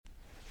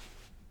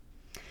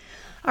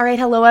All right,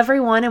 hello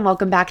everyone, and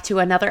welcome back to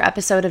another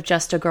episode of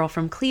Just a Girl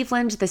from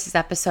Cleveland. This is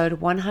episode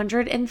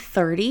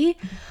 130.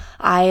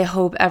 I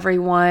hope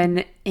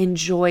everyone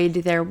enjoyed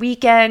their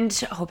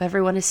weekend. I hope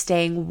everyone is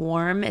staying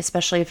warm,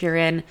 especially if you're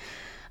in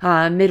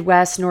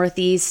Midwest,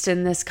 Northeast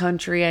in this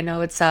country. I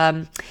know it's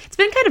been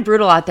kind of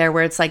brutal out there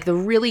where it's like the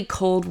really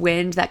cold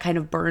wind that kind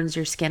of burns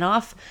your skin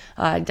off.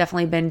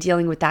 Definitely been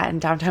dealing with that in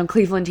downtown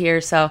Cleveland here,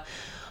 so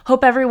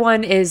hope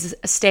everyone is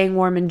staying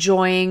warm,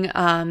 enjoying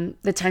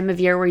the time of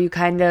year where you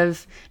kind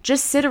of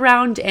just sit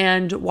around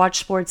and watch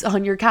sports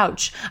on your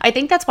couch. I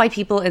think that's why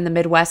people in the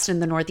Midwest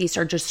and the Northeast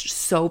are just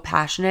so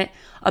passionate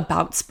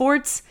about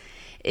sports,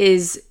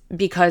 is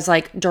because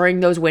like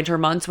during those winter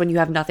months when you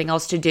have nothing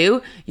else to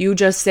do, you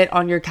just sit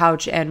on your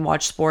couch and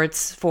watch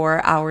sports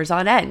for hours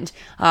on end.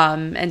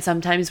 And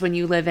sometimes when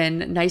you live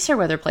in nicer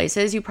weather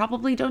places, you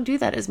probably don't do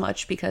that as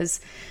much because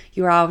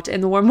you're out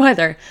in the warm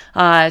weather.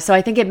 So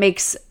I think it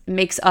makes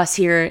us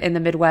here in the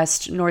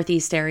Midwest,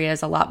 Northeast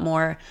areas a lot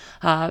more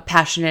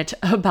passionate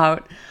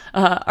about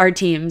our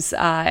teams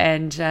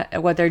and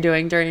what they're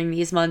doing during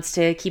these months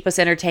to keep us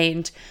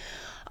entertained.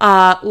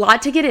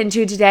 Lot to get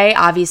into today.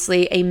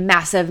 Obviously, a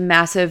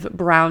massive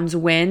Browns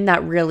win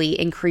that really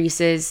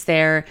increases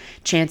their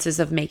chances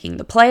of making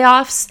the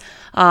playoffs.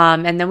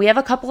 And then we have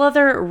a couple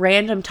other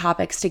random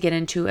topics to get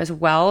into as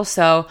well.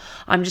 So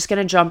I'm just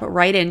going to jump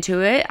right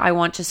into it. I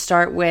want to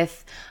start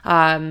with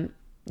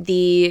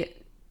the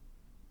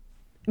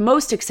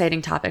most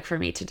exciting topic for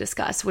me to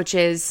discuss, which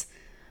is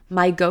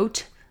my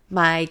GOAT,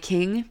 my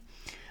king,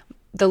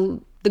 the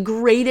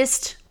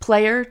greatest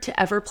player to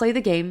ever play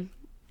the game,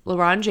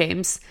 LeBron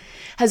James,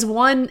 has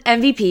won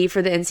MVP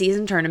for the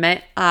in-season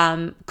tournament.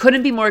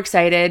 Couldn't be more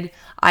excited.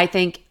 I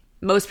think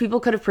most people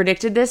could have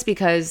predicted this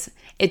because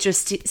it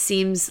just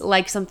seems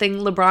like something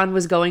LeBron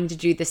was going to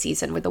do this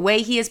season. With the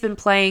way he has been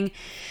playing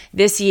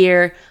this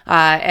year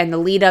and the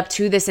lead up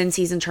to this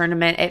in-season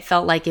tournament, it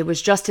felt like it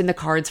was just in the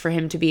cards for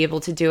him to be able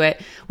to do it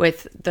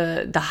with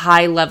the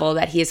high level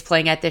that he is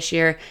playing at this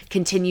year.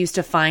 Continues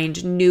to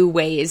find new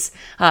ways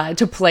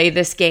to play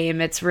this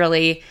game. It's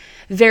really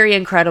very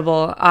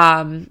incredible.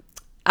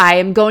 I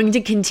am going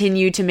to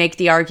continue to make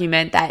the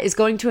argument that is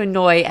going to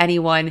annoy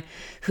anyone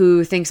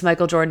who thinks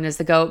Michael Jordan is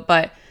the GOAT,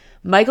 but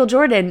Michael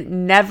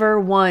Jordan never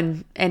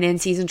won an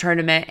in-season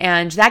tournament,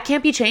 and that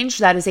can't be changed.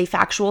 That is a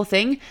factual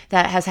thing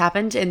that has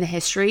happened in the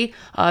history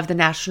of the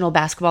National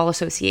Basketball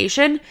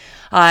Association,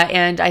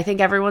 and I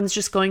think everyone's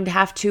just going to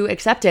have to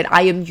accept it.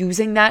 I am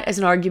using that as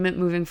an argument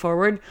moving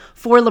forward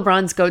for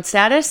LeBron's GOAT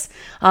status,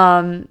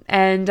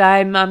 and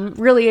I'm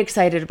really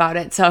excited about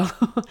it. So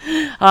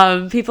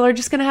people are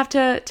just going to have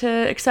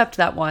to accept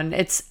that one.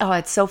 It's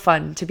so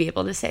fun to be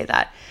able to say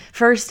that.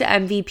 First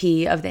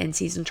MVP of the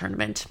in-season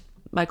tournament.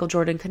 Michael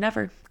Jordan could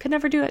never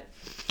do it.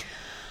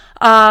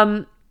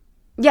 So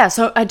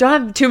I don't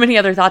have too many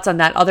other thoughts on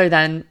that other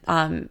than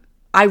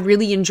I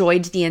really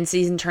enjoyed the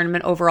in-season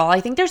tournament overall.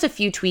 I think there's a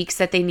few tweaks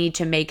that they need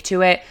to make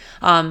to it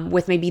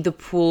with maybe the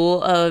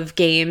pool of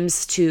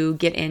games to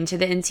get into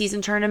the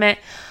in-season tournament.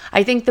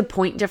 I think the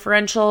point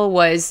differential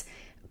was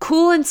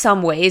cool in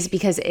some ways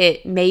because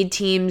it made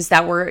teams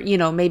that were,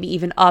 maybe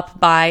even up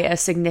by a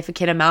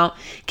significant amount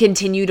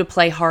continue to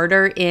play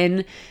harder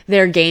in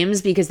their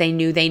games because they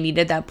knew they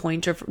needed that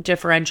point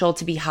differential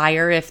to be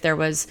higher if there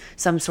was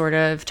some sort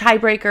of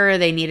tiebreaker.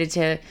 They needed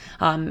to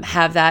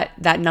have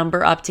that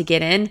number up to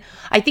get in.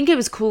 I think it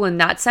was cool in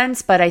that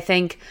sense, but I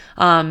think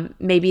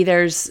maybe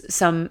there's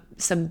some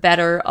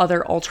better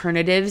other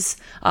alternatives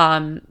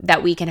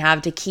that we can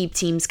have to keep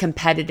teams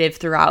competitive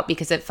throughout,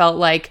 because it felt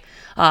like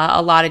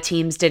a lot of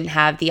teams didn't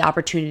have the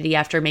opportunity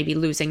after maybe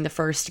losing the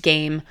first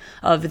game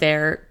of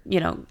their,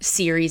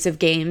 series of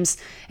games.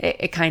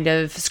 It kind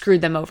of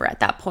screwed them over at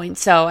that point.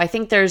 So I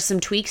think there's some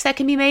tweaks that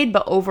can be made,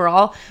 but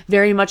overall,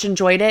 very much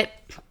enjoyed it.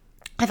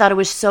 I thought it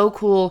was so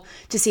cool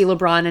to see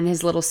LeBron in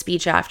his little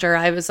speech after.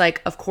 I was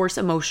like, of course,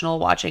 emotional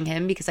watching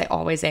him because I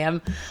always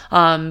am.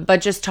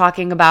 But just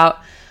talking about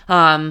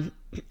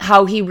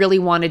how he really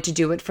wanted to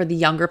do it for the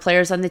younger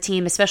players on the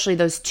team, especially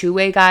those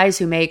two-way guys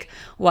who make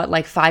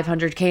like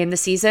 $500K in the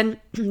season.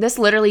 This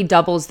literally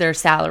doubles their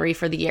salary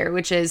for the year,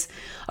 which is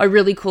a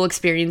really cool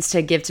experience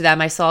to give to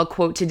them. I saw a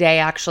quote today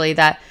actually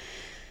that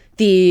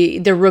the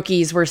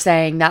rookies were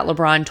saying that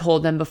LeBron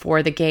told them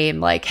before the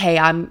game, like,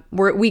 hey,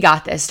 we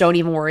got this. Don't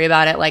even worry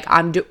about it. Like,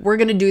 we're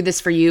going to do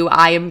this for you.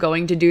 I am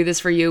going to do this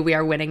for you. We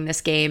are winning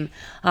this game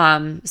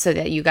so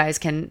that you guys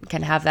can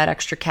have that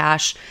extra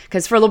cash.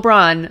 Because for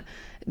LeBron,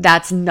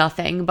 that's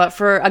nothing. But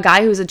for a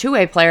guy who's a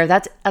two-way player,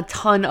 that's a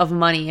ton of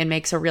money and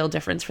makes a real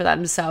difference for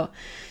them. So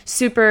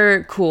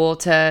super cool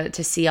to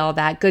see all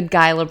that. Good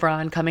guy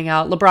LeBron coming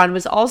out. LeBron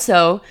was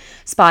also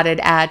spotted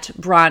at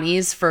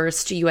Bronny's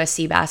first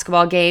USC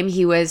basketball game.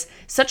 He was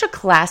such a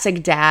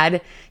classic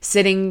dad,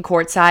 sitting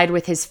courtside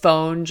with his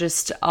phone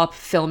just up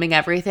filming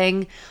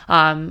everything,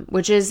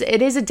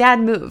 it is a dad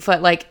move,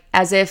 but like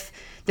as if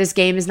this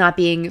game is not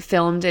being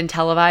filmed and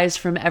televised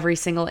from every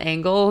single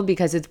angle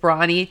because it's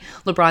brawny.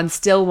 LeBron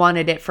still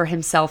wanted it for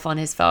himself on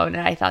his phone,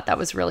 and I thought that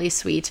was really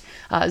sweet.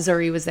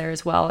 Zuri was there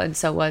as well, and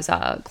so was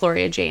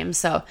Gloria James.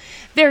 So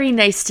very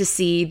nice to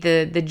see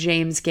the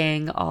James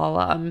gang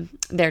all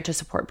there to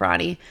support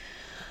Bronny.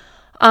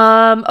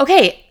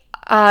 Okay,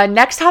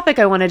 next topic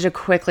I wanted to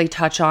quickly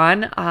touch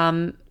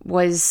on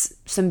was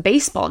some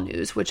baseball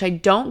news, which I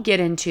don't get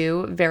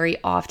into very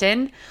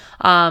often,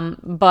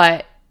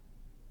 but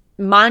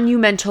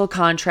monumental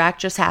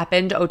contract just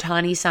happened.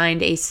 Ohtani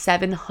signed a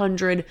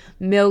 $700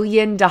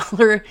 million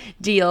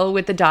deal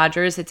with the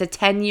Dodgers. It's a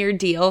 10-year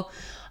deal.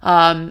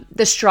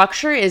 The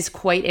structure is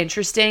quite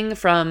interesting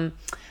from,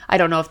 I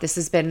don't know if this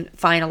has been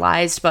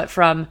finalized, but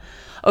from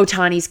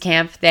Ohtani's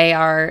camp, they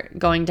are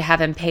going to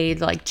have him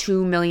paid like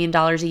 $2 million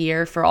a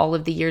year for all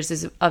of the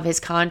years of his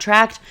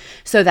contract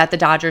so that the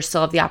Dodgers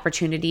still have the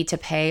opportunity to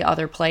pay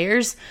other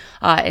players.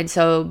 And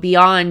so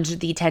beyond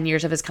the 10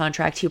 years of his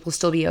contract, he will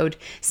still be owed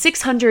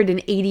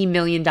 $680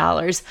 million.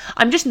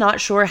 I'm just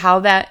not sure how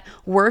that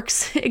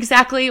works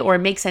exactly or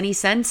makes any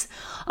sense,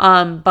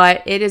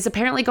 but it is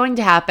apparently going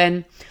to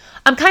happen.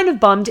 I'm kind of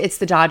bummed it's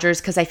the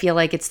Dodgers because I feel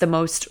like it's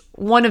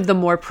one of the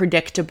more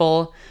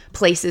predictable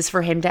places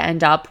for him to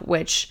end up,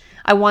 which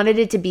I wanted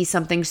it to be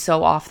something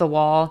so off the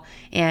wall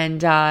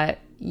and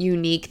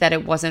unique that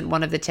it wasn't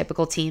one of the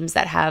typical teams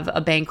that have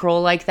a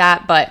bankroll like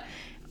that. But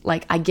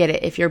like, I get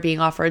it. If you're being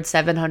offered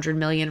 $700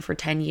 million for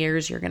 10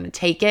 years, you're going to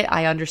take it.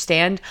 I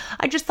understand.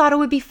 I just thought it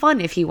would be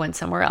fun if he went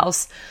somewhere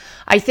else.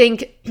 I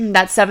think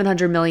that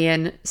 $700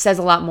 million says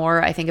a lot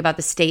more, I think, about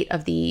the state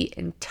of the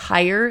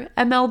entire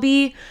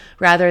MLB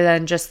rather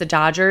than just the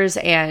Dodgers,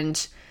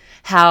 and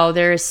how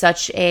there is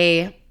such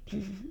a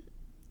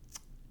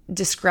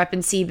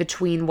discrepancy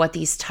between what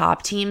these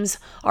top teams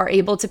are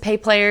able to pay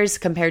players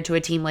compared to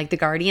a team like the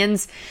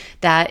Guardians,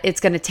 that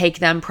it's going to take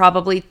them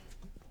probably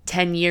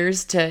 10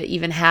 years to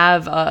even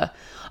have a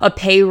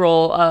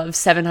payroll of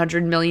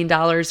 $700 million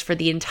for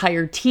the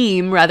entire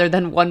team rather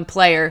than one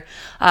player.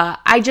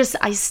 I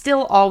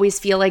still always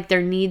feel like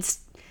there needs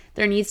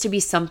to be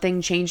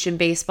something changed in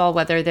baseball,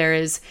 whether there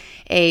is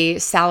a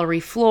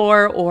salary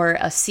floor or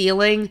a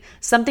ceiling.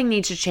 Something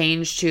needs to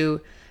change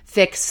to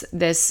fix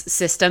this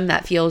system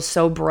that feels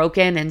so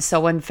broken and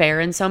so unfair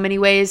in so many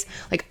ways.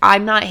 Like,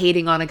 I'm not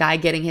hating on a guy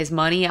getting his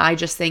money. I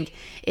just think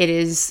it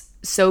is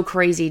so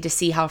crazy to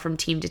see how from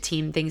team to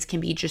team things can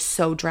be just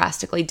so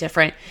drastically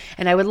different.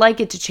 And I would like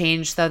it to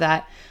change so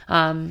that,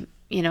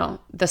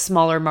 the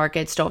smaller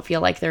markets don't feel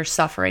like they're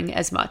suffering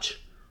as much.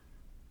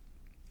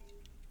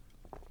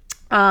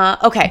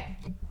 Okay.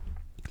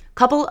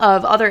 Couple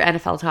of other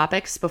NFL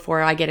topics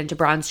before I get into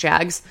Bronze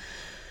Jags.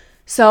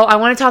 So I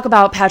want to talk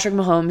about Patrick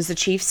Mahomes, the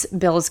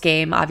Chiefs-Bills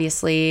game.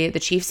 Obviously, the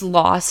Chiefs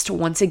lost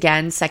once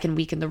again, second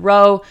week in a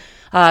row.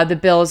 The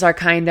Bills are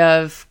kind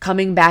of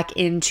coming back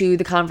into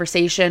the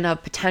conversation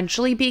of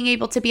potentially being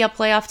able to be a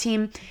playoff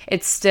team.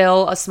 It's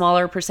still a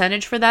smaller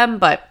percentage for them,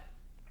 but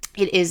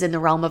it is in the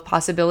realm of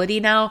possibility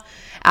now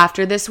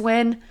after this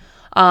win.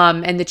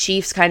 And the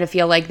Chiefs kind of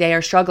feel like they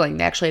are struggling.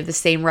 They actually have the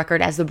same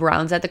record as the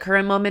Browns at the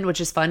current moment, which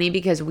is funny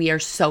because we are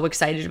so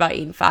excited about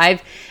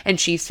 8-5, and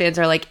Chiefs fans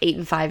are like,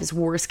 8-5 is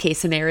worst case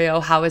scenario.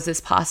 How is this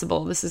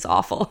possible? This is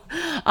awful.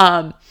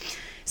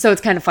 So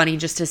it's kind of funny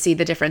just to see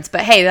the difference.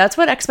 But hey, that's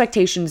what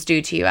expectations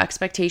do to you.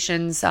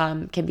 Expectations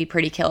can be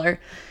pretty killer.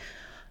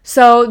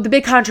 So the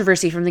big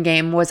controversy from the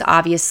game was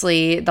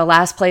obviously the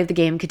last play of the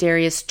game.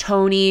 Kadarius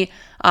Toney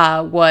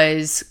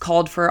was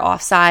called for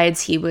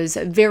offsides. He was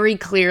very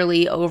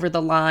clearly over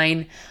the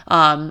line.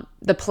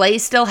 The play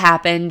still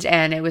happened,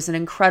 and it was an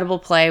incredible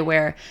play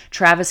where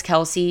Travis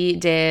Kelce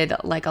did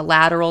like a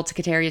lateral to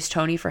Kadarius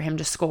Toney for him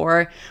to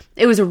score.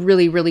 It was a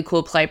really, really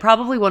cool play.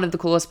 Probably one of the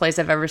coolest plays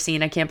I've ever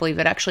seen. I can't believe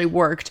it actually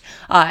worked,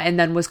 and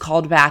then was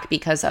called back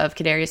because of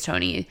Kadarius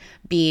Toney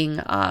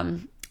being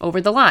over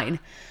the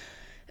line.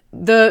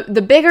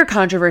 The bigger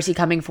controversy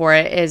coming for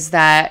it is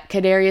that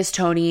Kadarius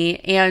Toney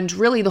and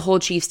really the whole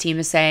Chiefs team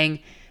is saying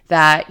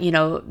that,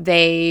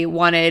 they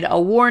wanted a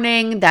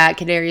warning, that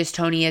Kadarius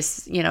Toney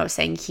is,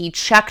 saying he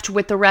checked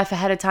with the ref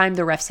ahead of time.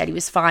 The ref said he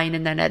was fine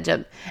and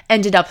then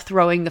ended up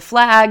throwing the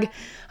flag.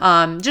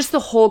 Just the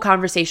whole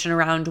conversation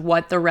around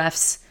what the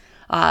refs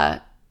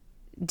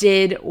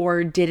did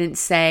or didn't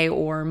say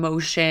or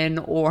motion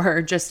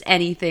or just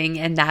anything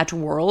in that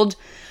world.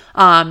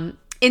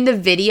 In the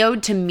video,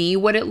 to me,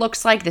 what it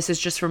looks like, this is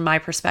just from my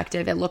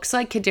perspective, it looks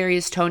like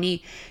Kadarius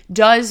Toney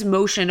does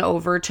motion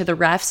over to the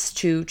refs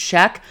to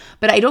check,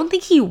 but I don't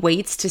think he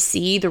waits to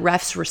see the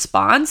ref's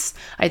response.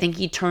 I think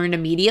he turned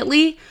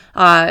immediately.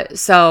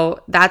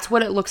 So that's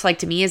what it looks like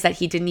to me, is that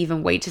he didn't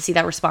even wait to see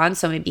that response.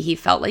 So maybe he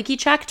felt like he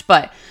checked,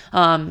 but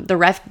the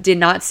ref did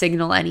not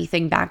signal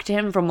anything back to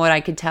him from what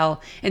I could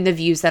tell in the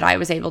views that I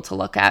was able to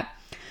look at.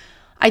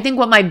 I think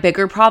what my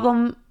bigger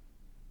problem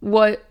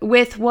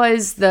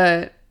was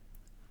the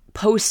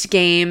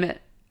post-game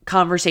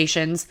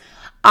conversations.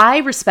 I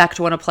respect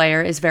when a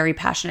player is very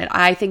passionate.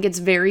 I think it's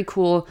very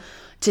cool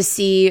to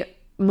see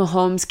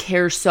Mahomes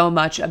cares so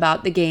much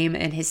about the game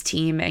and his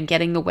team and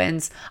getting the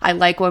wins. I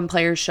like when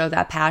players show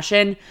that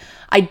passion.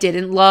 I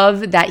didn't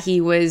love that he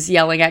was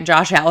yelling at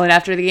Josh Allen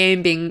after the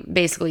game, being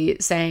basically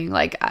saying,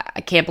 like,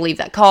 I can't believe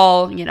that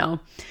call,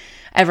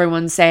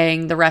 Everyone's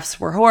saying the refs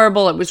were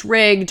horrible, it was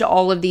rigged,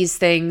 all of these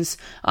things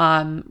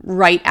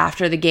right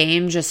after the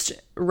game, just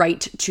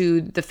right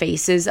to the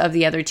faces of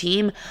the other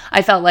team.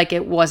 I felt like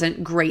it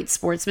wasn't great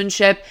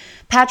sportsmanship.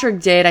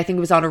 Patrick did, I think it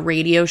was on a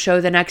radio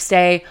show the next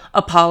day,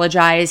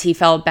 apologize. He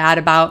felt bad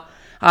about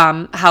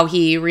how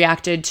he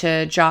reacted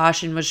to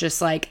Josh and was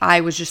just like, I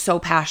was just so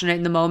passionate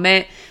in the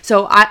moment.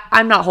 So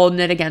I'm not holding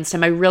it against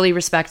him. I really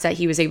respect that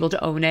he was able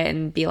to own it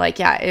and be like,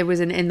 yeah, it was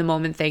an in the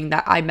moment thing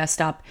that I messed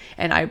up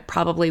and I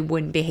probably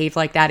wouldn't behave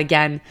like that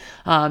again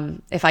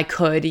if I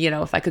could,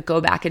 if I could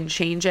go back and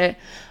change it.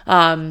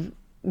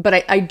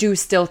 But I do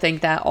still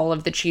think that all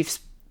of the Chiefs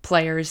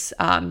players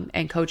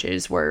and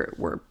coaches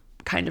were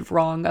kind of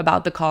wrong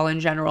about the call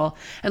in general.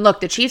 And look,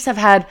 the Chiefs have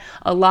had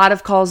a lot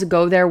of calls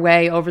go their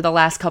way over the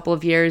last couple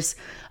of years.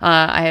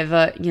 I have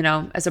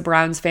as a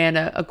Browns fan,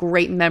 a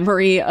great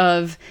memory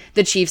of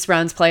the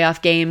Chiefs-Browns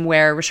playoff game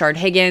where Rashard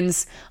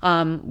Higgins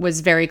was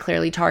very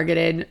clearly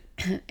targeted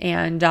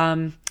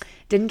and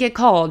didn't get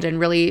called and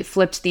really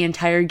flipped the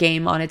entire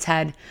game on its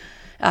head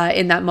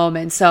in that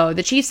moment. So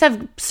the Chiefs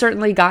have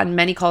certainly gotten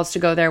many calls to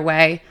go their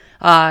way.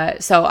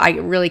 So I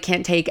really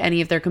can't take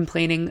any of their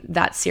complaining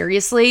that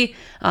seriously.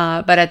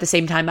 But at the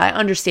same time, I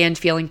understand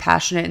feeling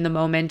passionate in the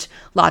moment.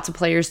 Lots of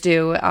players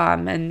do,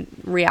 and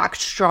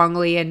react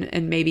strongly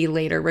and maybe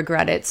later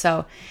regret it.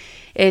 So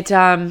it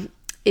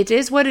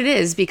is what it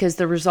is because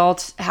the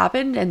result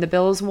happened and the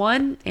Bills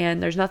won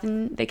and there's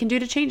nothing they can do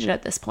to change it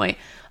at this point.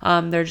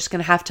 They're just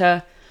going to have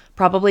to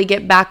probably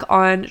get back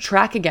on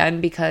track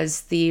again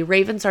because the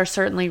Ravens are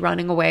certainly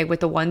running away with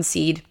the 1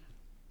 seed.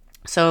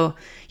 So,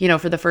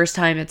 for the first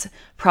time, it's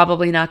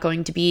probably not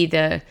going to be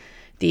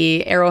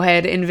the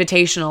Arrowhead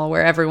Invitational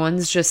where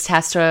everyone's just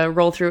has to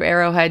roll through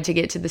Arrowhead to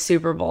get to the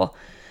Super Bowl.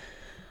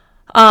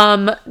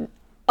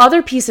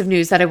 Other piece of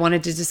news that I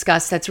wanted to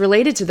discuss that's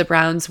related to the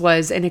Browns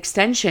was an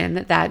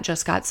extension that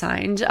just got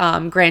signed.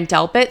 Grant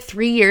Delpit,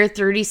 3-year,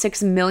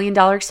 $36 million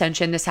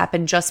extension. This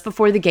happened just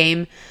before the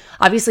game.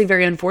 Obviously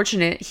very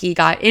unfortunate. He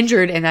got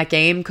injured in that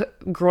game,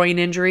 groin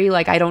injury.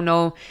 I don't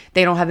know.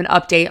 They don't have an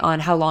update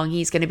on how long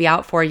he's going to be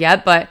out for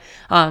yet, but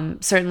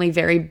certainly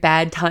very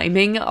bad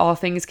timing, all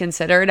things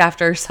considered,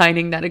 after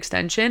signing that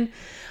extension.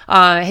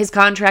 His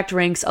contract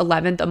ranks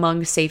 11th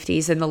among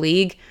safeties in the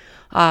league.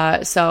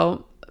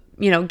 So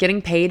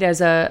getting paid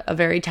as a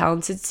very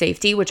talented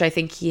safety, which I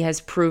think he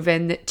has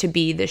proven to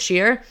be this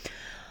year.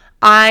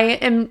 I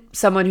am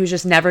someone who's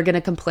just never going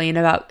to complain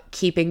about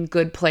keeping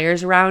good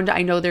players around.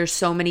 I know there's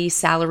so many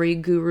salary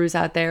gurus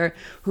out there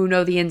who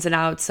know the ins and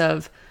outs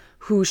of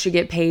who should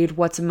get paid,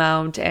 what's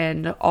amount,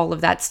 and all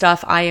of that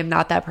stuff. I am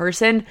not that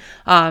person.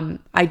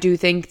 I do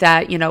think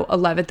that,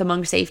 11th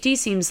among safety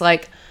seems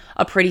like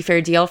a pretty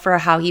fair deal for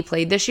how he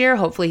played this year.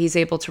 Hopefully he's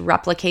able to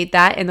replicate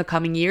that in the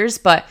coming years.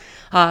 But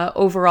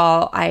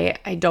overall,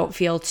 I don't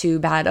feel too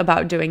bad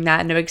about doing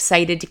that. And I'm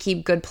excited to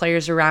keep good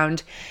players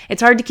around.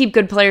 It's hard to keep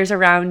good players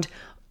around.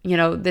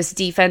 This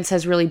defense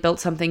has really built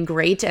something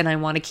great, and I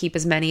want to keep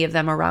as many of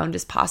them around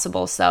as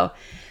possible. So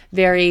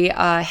very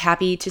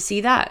happy to see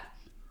that.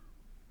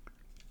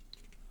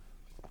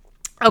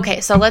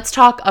 Okay, so let's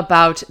talk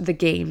about the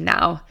game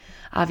now.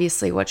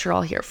 Obviously, what you're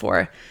all here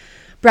for.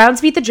 Browns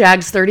beat the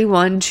Jags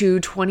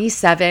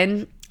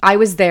 31-27. I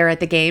was there at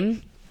the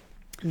game.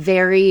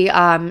 Very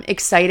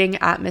exciting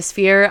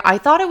atmosphere. I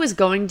thought it was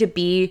going to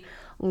be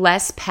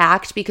less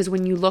packed because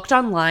when you looked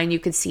online, you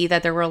could see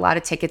that there were a lot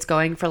of tickets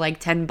going for like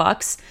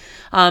 $10.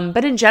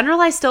 But in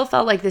general, I still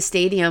felt like the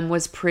stadium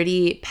was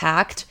pretty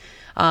packed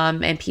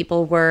and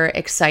people were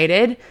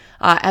excited.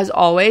 As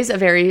always, a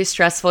very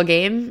stressful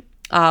game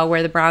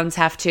where the Browns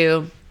have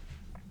to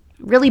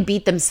really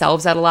beat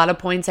themselves at a lot of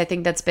points. I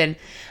think that's been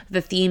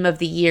the theme of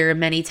the year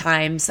many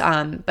times.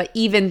 But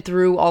even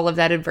through all of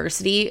that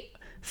adversity,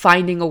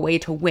 finding a way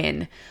to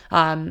win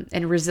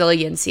and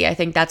resiliency, I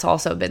think that's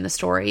also been the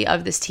story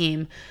of this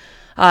team.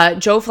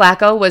 Joe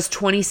Flacco was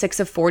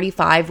 26 of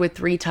 45 with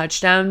 3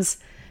 touchdowns.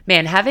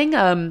 Man, having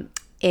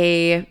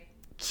a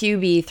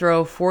QB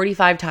throw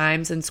 45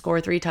 times and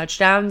score 3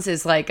 touchdowns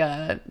is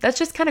that's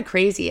just kind of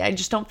crazy. I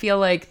just don't feel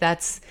like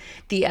that's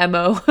the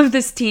MO of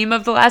this team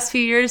of the last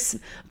few years,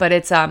 but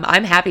it's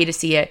I'm happy to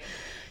see it.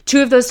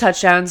 2 of those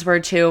touchdowns were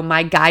to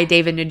my guy,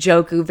 David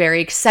Njoku.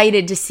 Very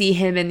excited to see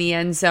him in the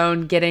end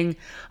zone getting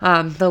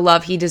the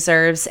love he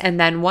deserves. And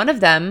then one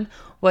of them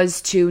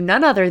was to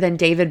none other than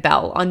David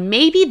Bell on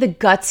maybe the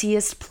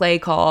gutsiest play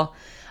call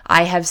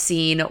I have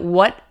seen.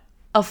 What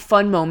a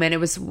fun moment. It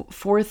was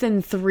 4th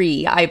and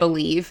 3, I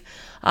believe.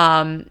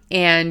 And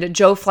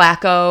Joe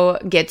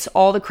Flacco gets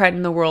all the credit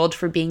in the world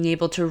for being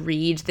able to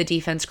read the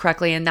defense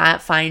correctly and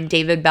that find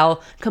David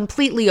Bell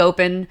completely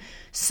open,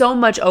 so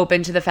much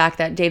open to the fact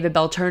that David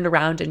Bell turned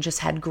around and just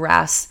had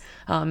grass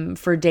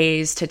for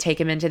days to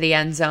take him into the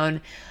end zone.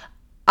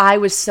 I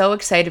was so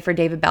excited for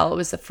David Bell. It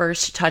was the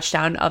first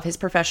touchdown of his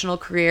professional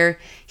career.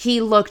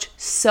 He looked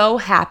so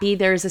happy.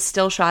 There's a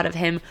still shot of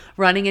him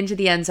running into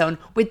the end zone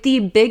with the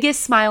biggest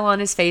smile on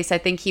his face. I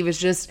think he was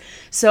just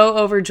so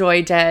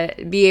overjoyed to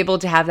be able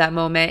to have that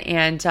moment.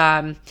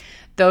 And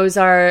those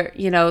are,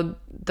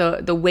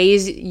 the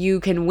ways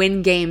you can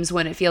win games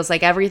when it feels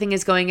like everything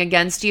is going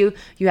against you.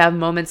 You have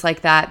moments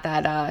like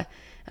that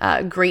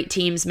great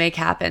teams make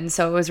happen.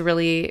 So it was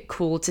really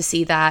cool to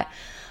see that.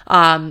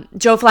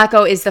 Joe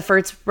Flacco is the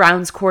first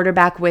Browns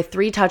quarterback with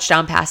 3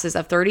 touchdown passes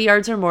of 30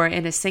 yards or more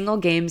in a single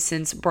game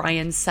since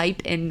Brian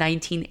Sipe in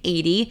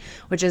 1980,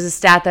 which is a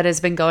stat that has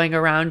been going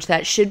around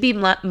that should be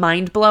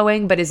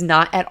mind-blowing, but is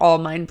not at all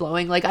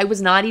mind-blowing. Like, I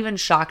was not even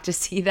shocked to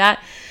see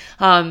that,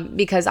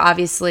 because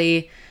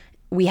obviously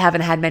we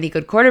haven't had many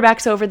good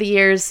quarterbacks over the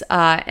years.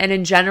 And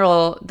in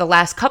general, the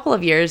last couple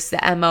of years,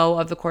 the MO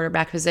of the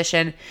quarterback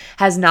position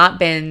has not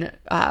been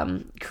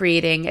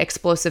creating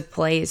explosive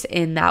plays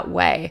in that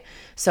way.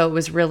 So it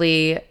was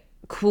really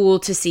cool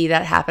to see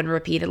that happen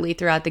repeatedly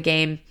throughout the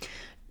game.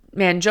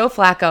 Man, Joe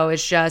Flacco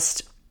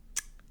is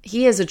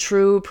he is a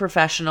true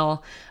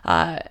professional.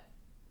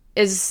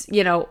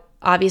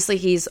 Obviously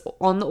he's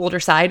on the older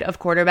side of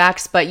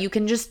quarterbacks, but you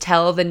can just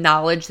tell the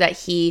knowledge that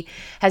he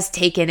has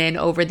taken in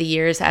over the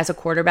years as a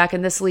quarterback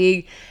in this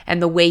league,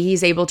 and the way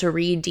he's able to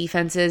read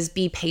defenses,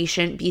 be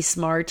patient, be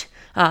smart.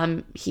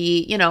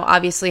 He,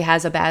 obviously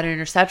has a bad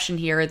interception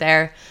here or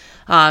there,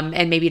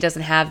 and maybe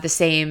doesn't have the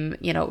same,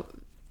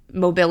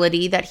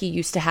 mobility that he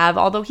used to have,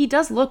 although he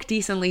does look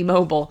decently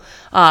mobile.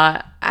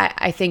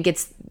 I think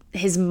it's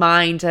his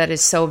mind that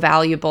is so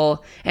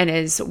valuable and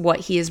is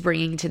what he is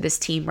bringing to this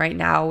team right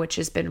now, which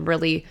has been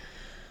really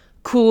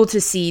cool to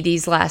see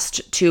these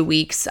last 2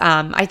 weeks.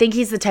 I think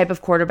he's the type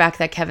of quarterback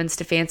that Kevin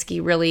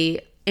Stefanski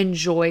really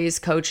enjoys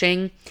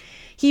coaching.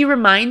 He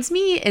reminds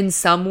me in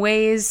some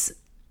ways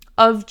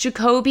of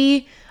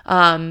Jacoby,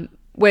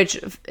 which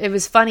it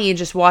was funny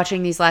just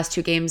watching these last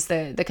 2 games,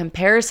 the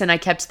comparison I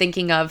kept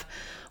thinking of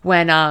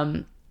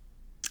when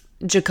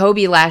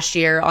Jacoby last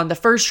year on the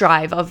first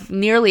drive of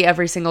nearly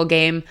every single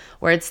game,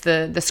 where it's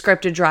the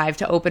scripted drive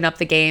to open up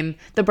the game,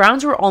 the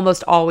Browns were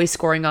almost always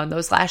scoring on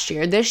those last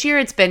year. This year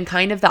it's been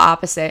kind of the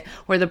opposite,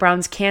 where the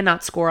Browns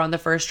cannot score on the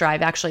first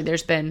drive. Actually,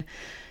 there's been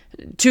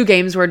 2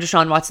 games where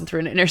Deshaun Watson threw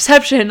an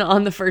interception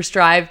on the first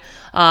drive.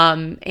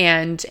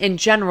 And in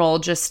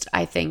general,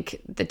 I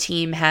think the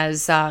team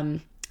has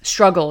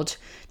struggled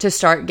to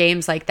start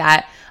games like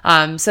that.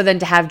 So then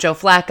to have Joe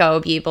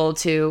Flacco be able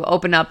to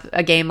open up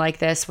a game like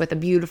this with a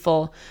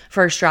beautiful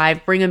first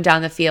drive, bring him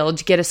down the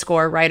field, get a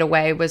score right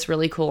away was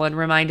really cool and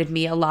reminded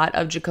me a lot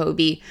of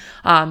Jacoby.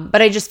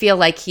 But I just feel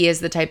like he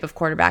is the type of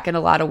quarterback in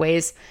a lot of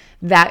ways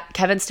that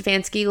Kevin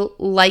Stefanski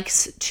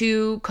likes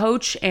to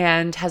coach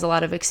and has a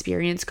lot of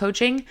experience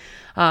coaching,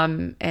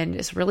 and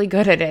is really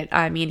good at it.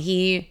 I mean,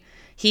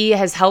 he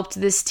has helped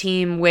this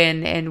team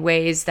win in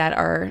ways that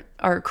are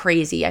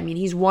crazy. I mean,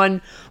 he's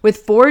won with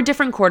 4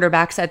 different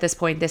quarterbacks at this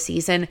point this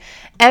season.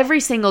 Every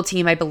single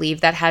team, I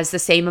believe, that has the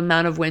same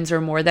amount of wins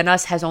or more than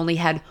us has only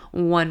had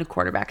 1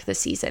 quarterback this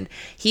season.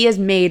 He has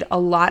made a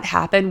lot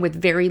happen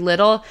with very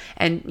little.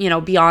 And,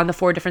 beyond the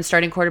 4 different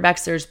starting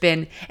quarterbacks, there's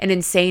been an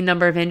insane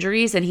number of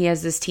injuries, and he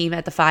has this team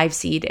at the 5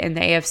 seed in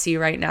the AFC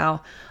right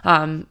now.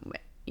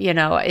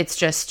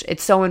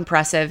 It's so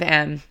impressive,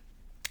 and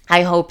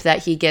I hope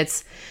that he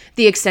gets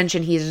the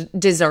extension he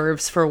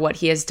deserves for what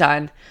he has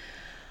done.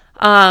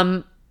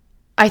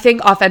 I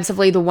think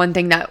offensively, the one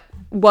thing that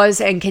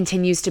was and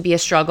continues to be a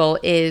struggle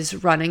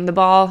is running the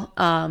ball.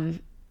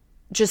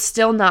 Just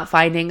still not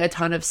finding a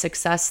ton of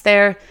success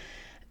there.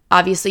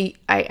 Obviously,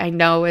 I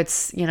know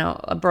it's,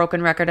 a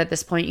broken record at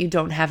this point. You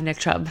don't have Nick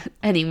Chubb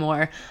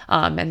anymore,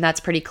 and that's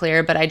pretty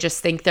clear. But I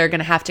just think they're going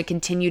to have to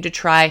continue to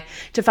try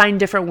to find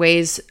different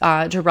ways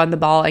to run the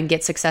ball and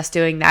get success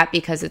doing that,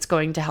 because it's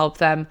going to help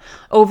them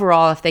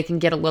overall if they can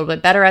get a little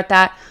bit better at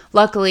that.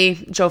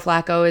 Luckily, Joe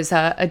Flacco is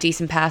a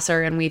decent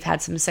passer, and we've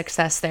had some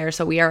success there.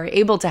 So we are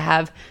able to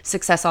have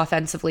success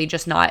offensively,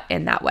 just not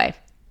in that way.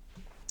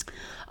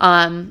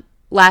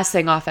 Last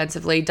thing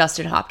offensively,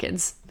 Dustin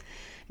Hopkins.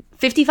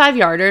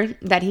 55-yarder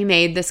that he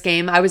made this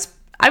game. I was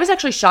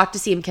actually shocked to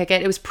see him kick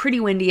it. It was pretty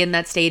windy in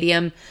that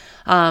stadium.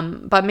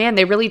 But man,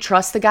 they really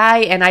trust the guy,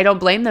 and I don't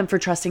blame them for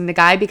trusting the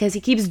guy, because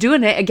he keeps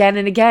doing it again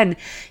and again.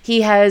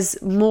 He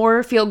has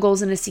more field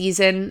goals in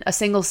a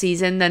single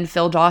season, than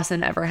Phil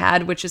Dawson ever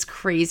had, which is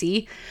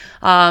crazy.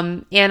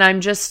 And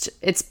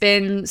it's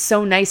been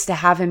so nice to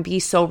have him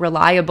be so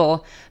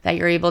reliable that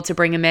you're able to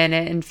bring him in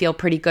and feel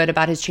pretty good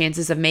about his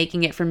chances of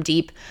making it from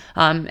deep.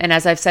 And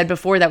as I've said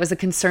before, that was a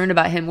concern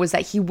about him, was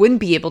that he wouldn't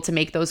be able to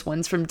make those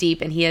ones from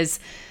deep, and he has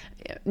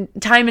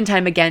time and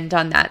time again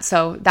done that.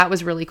 So that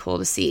was really cool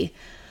to see.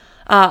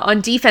 On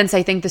defense,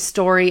 I think the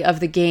story of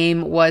the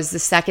game was the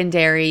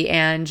secondary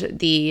and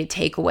the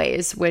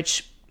takeaways,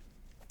 which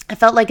I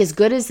felt like as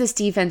good as this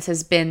defense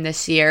has been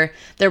this year,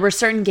 there were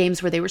certain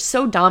games where they were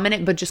so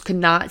dominant but just could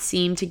not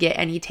seem to get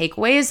any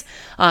takeaways.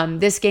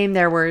 This game,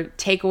 there were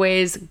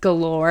takeaways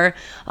galore.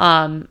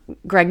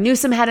 Greg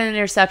Newsome had an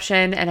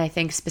interception, and I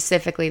think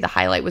specifically the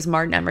highlight was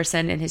Martin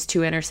Emerson and his 2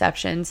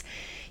 interceptions.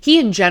 He,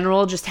 in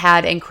general, just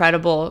had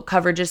incredible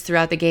coverages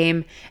throughout the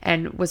game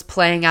and was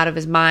playing out of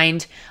his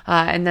mind.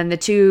 And then the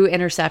 2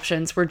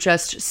 interceptions were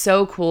just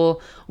so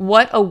cool.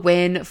 What a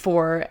win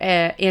for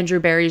Andrew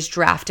Berry's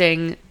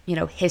drafting,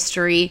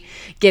 history,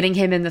 getting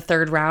him in the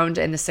 3rd round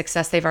and the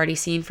success they've already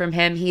seen from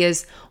him. He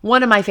is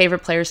one of my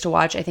favorite players to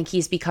watch. I think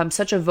he's become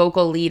such a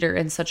vocal leader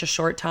in such a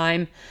short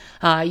time.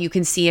 You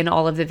can see in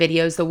all of the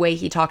videos the way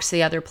he talks to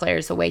the other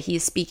players, the way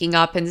he's speaking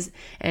up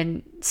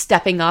and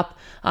stepping up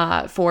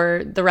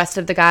for the rest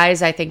of the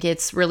guys. I think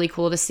it's really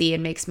cool to see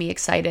and makes me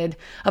excited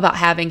about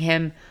having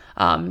him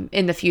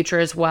in the future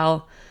as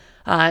well.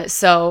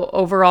 So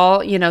overall,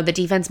 the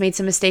defense made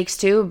some mistakes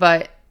too,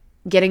 but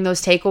getting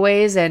those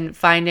takeaways and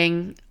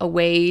finding a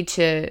way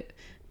to,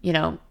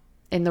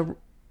 in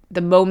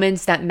the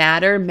moments that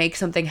matter, make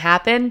something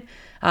happen.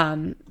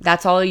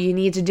 That's all you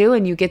need to do,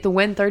 and you get the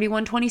win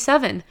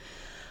 31-27.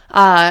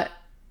 The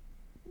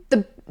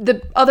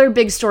other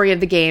big story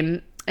of the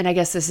game, and I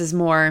guess this is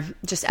more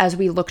just as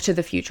we look to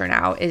the future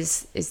now,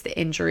 is the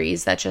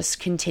injuries that just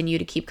continue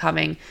to keep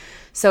coming.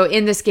 So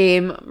in this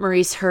game,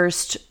 Maurice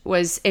Hurst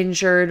was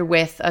injured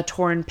with a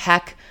torn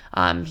pec.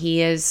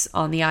 He is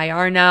on the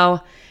IR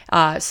now.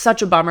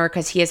 Such a bummer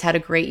because he has had a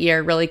great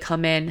year, really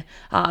come in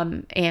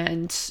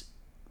and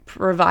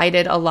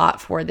provided a lot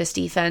for this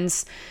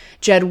defense.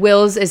 Jed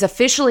Wills is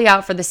officially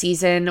out for the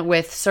season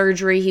with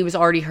surgery. He was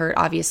already hurt,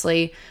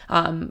 obviously,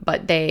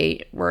 but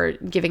they were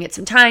giving it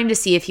some time to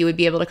see if he would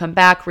be able to come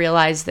back,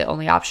 realize the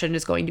only option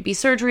is going to be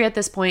surgery at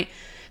this point,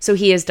 so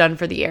he is done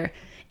for the year.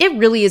 It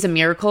really is a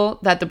miracle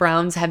that the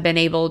Browns have been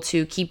able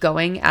to keep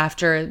going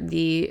after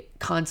the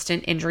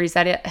constant injuries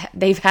that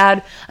they've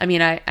had. I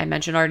mean, I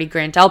mentioned already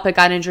Grant Delpit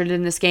got injured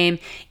in this game.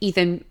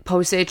 Ethan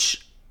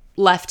Posich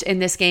left in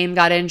this game,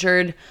 got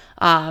injured.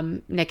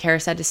 Nick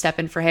Harris had to step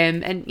in for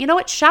him. And you know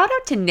what? Shout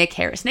out to Nick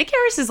Harris. Nick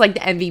Harris is like the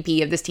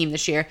MVP of this team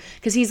this year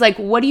because he's like,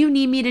 what do you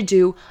need me to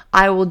do?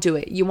 I will do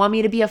it. You want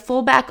me to be a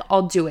fullback?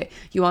 I'll do it.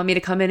 You want me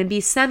to come in and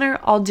be center?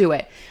 I'll do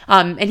it.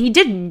 And he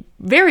did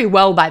very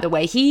well, by the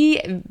way.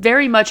 He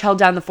very much held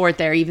down the fort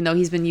there, even though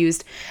he's been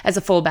used as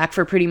a fullback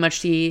for pretty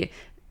much the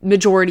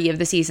majority of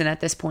the season at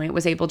this point,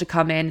 was able to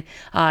come in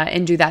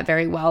and do that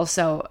very well.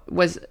 So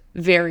was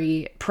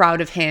very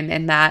proud of him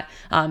in that.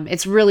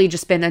 It's really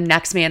just been a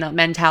next man up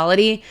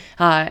mentality.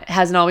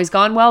 Hasn't always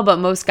gone well, but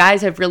most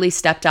guys have really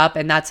stepped up,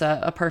 and that's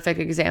a perfect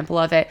example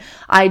of it.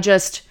 I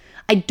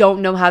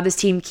don't know how this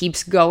team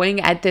keeps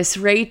going at this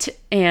rate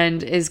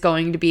and is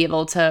going to be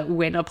able to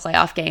win a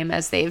playoff game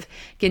as they've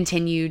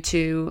continued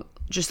to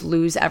just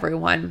lose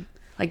everyone.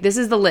 Like, this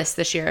is the list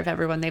this year of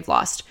everyone they've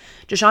lost.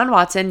 Deshaun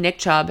Watson, Nick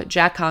Chubb,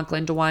 Jack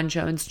Conklin, DeJuan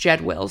Jones, Jed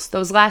Wills.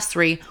 Those last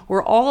 3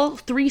 were all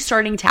 3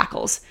 starting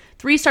tackles.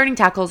 3 starting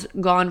tackles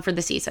gone for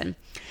the season.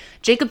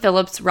 Jacob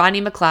Phillips,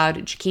 Rodney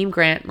McLeod, Jakeem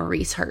Grant,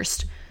 Maurice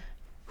Hurst.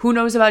 Who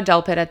knows about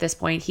Delpit at this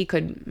point? He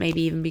could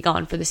maybe even be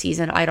gone for the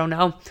season. I don't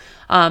know.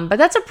 But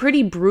that's a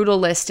pretty brutal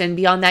list. And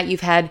beyond that,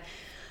 you've had,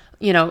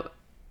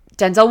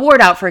 Denzel Ward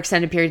out for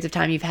extended periods of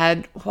time. You've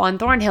had Juan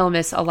Thornhill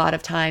miss a lot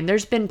of time.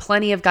 There's been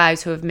plenty of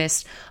guys who have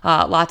missed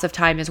lots of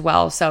time as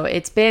well. So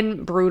it's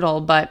been brutal,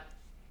 but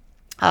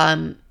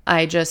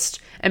I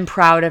just am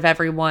proud of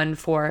everyone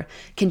for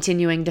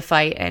continuing to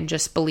fight and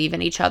just believe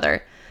in each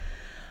other.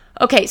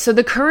 Okay, so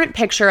the current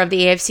picture of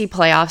the AFC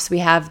playoffs, we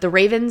have the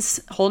Ravens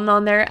holding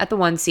on there at the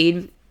 1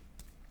 seed.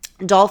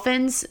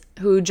 Dolphins,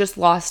 who just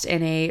lost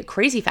in a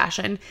crazy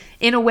fashion,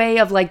 in a way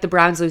of like the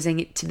Browns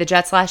losing to the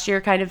Jets last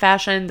year kind of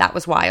fashion. That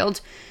was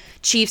wild.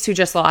 Chiefs, who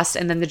just lost,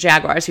 and then the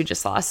Jaguars, who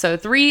just lost. So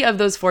 3 of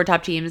those 4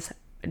 top teams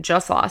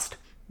just lost,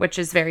 which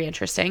is very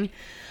interesting.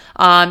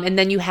 And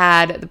then you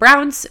had the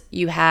Browns,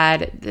 you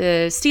had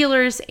the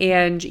Steelers,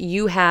 and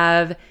you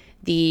have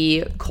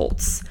the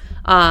Colts.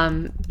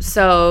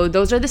 So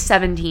those are the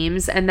 7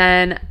 teams. And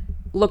then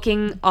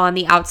looking on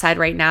the outside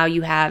right now,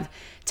 you have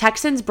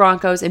Texans,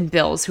 Broncos, and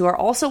Bills, who are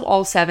also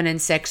all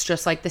 7-6,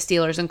 just like the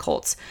Steelers and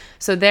Colts.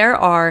 So there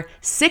are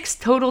 6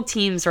 total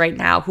teams right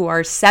now who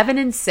are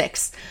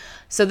 7-6.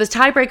 So the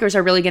tiebreakers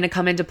are really going to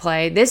come into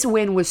play. This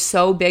win was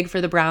so big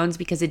for the Browns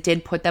because it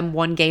did put them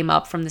 1 game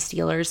up from the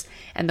Steelers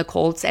and the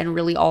Colts and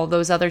really all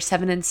those other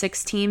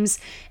 7-6 teams,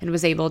 and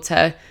was able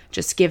to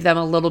just give them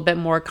a little bit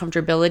more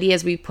comfortability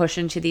as we push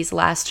into these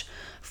last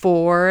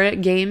 4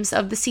 games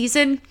of the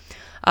season.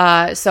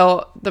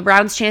 So the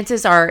Browns'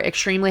 chances are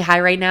extremely high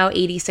right now,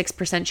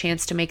 86%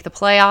 chance to make the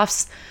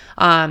playoffs.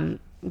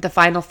 The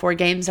final 4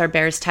 games are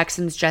Bears,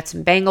 Texans, Jets,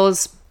 and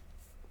Bengals.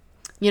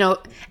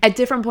 At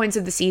different points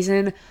of the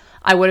season,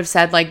 I would have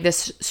said like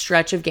this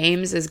stretch of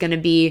games is going to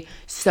be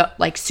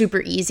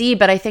super easy,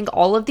 but I think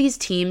all of these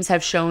teams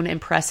have shown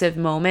impressive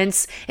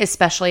moments,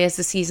 especially as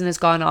the season has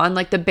gone on.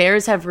 Like the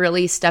Bears have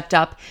really stepped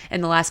up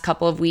in the last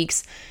couple of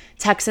weeks.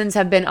 Texans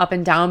have been up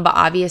and down, but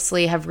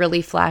obviously have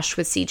really flashed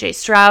with CJ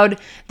Stroud.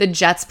 The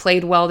Jets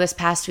played well this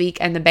past week,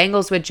 and the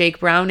Bengals with Jake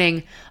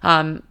Browning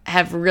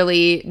have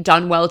really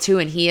done well too,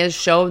 and he has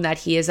shown that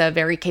he is a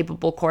very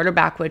capable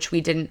quarterback, which we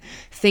didn't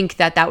think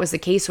that was the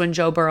case when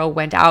Joe Burrow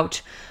went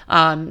out.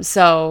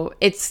 So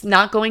it's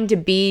not going to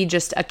be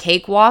just a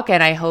cakewalk,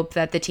 and I hope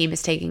that the team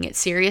is taking it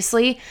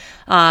seriously.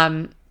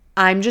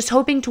 I'm just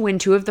hoping to win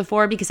 2 of the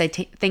 4 because I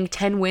think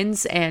 10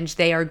 wins and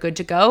they are good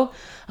to go.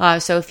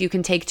 So if you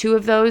can take 2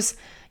 of those,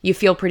 you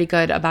feel pretty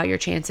good about your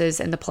chances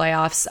in the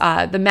playoffs.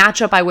 The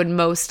matchup I would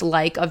most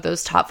like of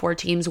those top 4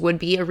 teams would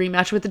be a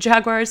rematch with the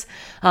Jaguars.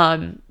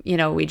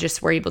 We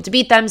just were able to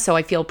beat them, so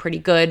I feel pretty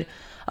good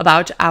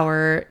about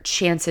our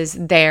chances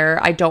there.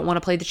 I don't want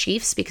to play the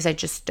Chiefs because I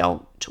just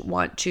don't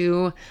want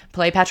to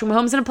play Patrick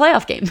Mahomes in a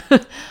playoff game.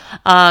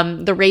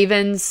 The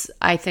Ravens,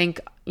 I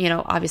think,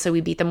 obviously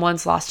we beat them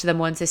once, lost to them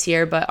once this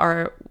year, but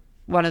are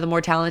one of the more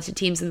talented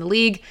teams in the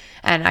league.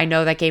 And I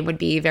know that game would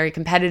be very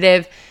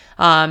competitive.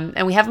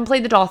 And we haven't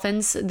played the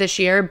Dolphins this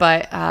year,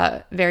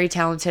 but very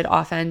talented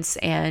offense.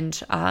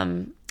 And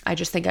I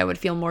just think I would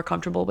feel more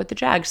comfortable with the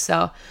Jags.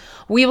 So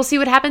we will see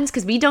what happens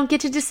because we don't get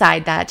to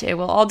decide that. It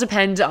will all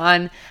depend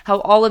on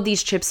how all of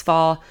these chips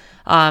fall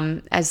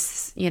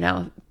as,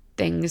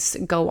 things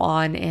go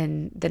on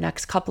in the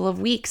next couple of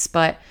weeks.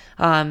 But,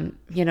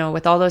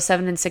 with all those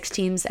 7 and 6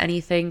 teams,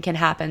 anything can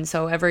happen.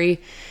 So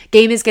every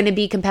game is going to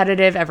be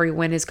competitive. Every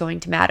win is going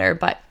to matter.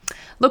 But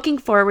looking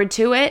forward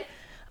to it.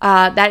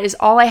 That is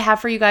all I have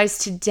for you guys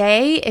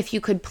today. If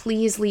you could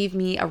please leave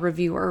me a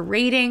review or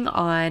rating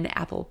on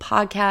Apple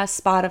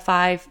Podcasts,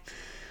 Spotify,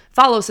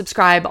 follow,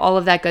 subscribe, all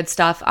of that good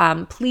stuff.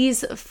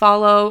 Please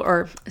follow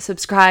or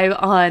subscribe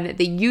on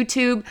the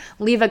YouTube.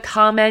 Leave a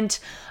comment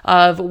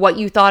of what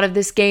you thought of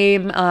this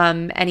game.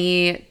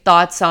 Any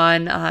thoughts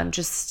on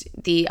just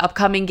the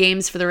upcoming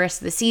games for the rest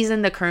of the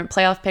season, the current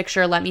playoff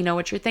picture. Let me know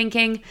what you're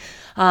thinking.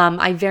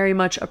 I very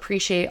much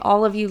appreciate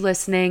all of you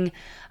listening.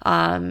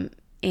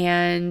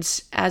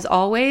 And as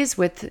always,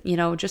 with,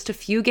 just a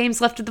few games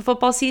left of the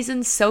football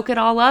season, soak it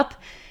all up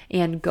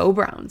and go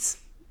Browns.